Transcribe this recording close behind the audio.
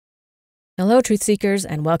Hello, truth seekers,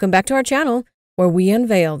 and welcome back to our channel, where we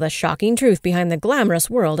unveil the shocking truth behind the glamorous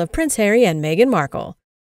world of Prince Harry and Meghan Markle.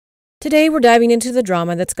 Today, we're diving into the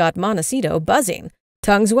drama that's got Montecito buzzing,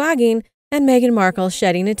 tongues wagging, and Meghan Markle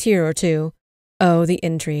shedding a tear or two. Oh, the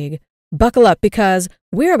intrigue. Buckle up, because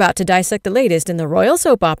we're about to dissect the latest in the royal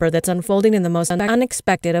soap opera that's unfolding in the most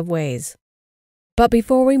unexpected of ways. But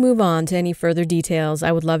before we move on to any further details,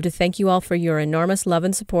 I would love to thank you all for your enormous love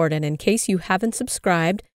and support, and in case you haven't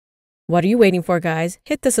subscribed, what are you waiting for, guys?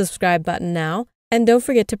 Hit the subscribe button now, and don't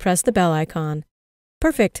forget to press the bell icon.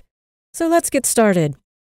 Perfect. So let's get started.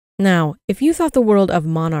 Now, if you thought the world of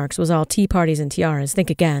monarchs was all tea parties and tiaras, think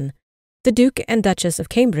again. The Duke and Duchess of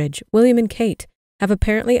Cambridge, William and Kate, have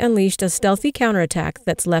apparently unleashed a stealthy counterattack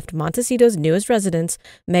that's left Montecito's newest residents,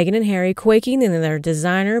 Meghan and Harry, quaking in their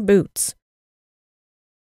designer boots.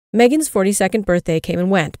 Meghan's 42nd birthday came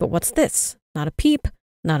and went, but what's this? Not a peep.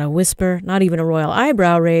 Not a whisper, not even a royal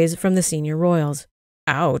eyebrow raise from the senior royals.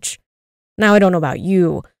 Ouch. Now, I don't know about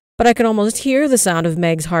you, but I can almost hear the sound of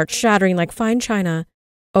Meg's heart shattering like fine china.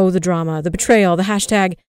 Oh, the drama, the betrayal, the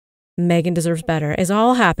hashtag Meghan deserves better is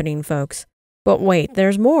all happening, folks. But wait,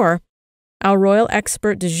 there's more. Our royal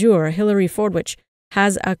expert du jour, Hilary Fordwich,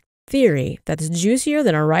 has a theory that's juicier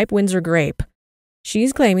than a ripe Windsor grape.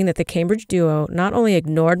 She's claiming that the Cambridge duo not only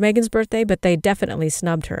ignored Meghan's birthday, but they definitely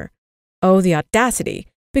snubbed her. Oh, the audacity.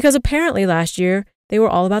 Because apparently last year, they were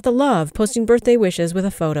all about the love, posting birthday wishes with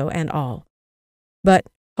a photo and all. But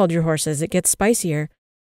hold your horses, it gets spicier.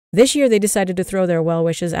 This year, they decided to throw their well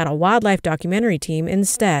wishes at a wildlife documentary team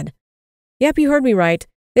instead. Yep, you heard me right.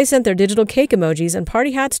 They sent their digital cake emojis and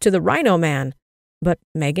party hats to the Rhino Man. But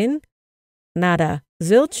Meghan? Nada.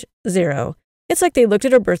 Zilch. Zero. It's like they looked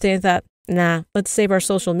at her birthday and thought, nah, let's save our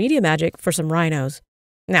social media magic for some rhinos.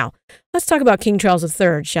 Now, let's talk about King Charles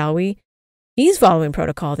III, shall we? He's following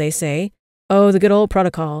protocol, they say. Oh, the good old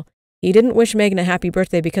protocol. He didn't wish Meghan a happy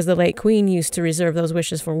birthday because the late Queen used to reserve those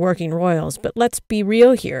wishes for working royals, but let's be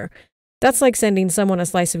real here. That's like sending someone a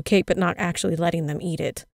slice of cake but not actually letting them eat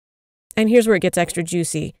it. And here's where it gets extra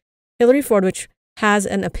juicy. Hilary Fordwich has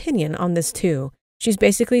an opinion on this too. She's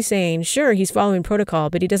basically saying, sure, he's following protocol,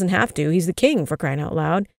 but he doesn't have to. He's the king, for crying out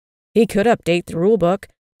loud. He could update the rule book,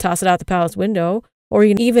 toss it out the palace window, or he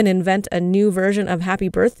can even invent a new version of Happy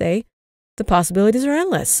Birthday. The possibilities are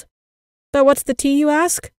endless. But what's the tea, you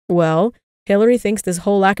ask? Well, Hilary thinks this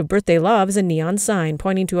whole lack of birthday love is a neon sign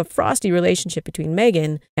pointing to a frosty relationship between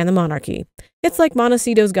Meghan and the monarchy. It's like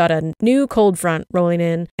Montecito's got a new cold front rolling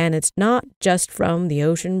in, and it's not just from the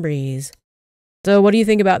ocean breeze. So what do you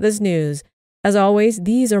think about this news? As always,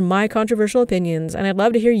 these are my controversial opinions, and I'd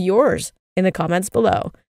love to hear yours in the comments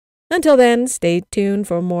below. Until then, stay tuned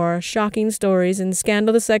for more shocking stories and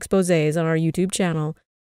scandalous exposés on our YouTube channel.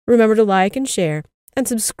 Remember to like and share, and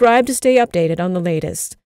subscribe to stay updated on the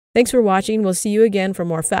latest. Thanks for watching. We'll see you again for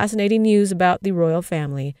more fascinating news about the royal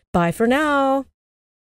family. Bye for now.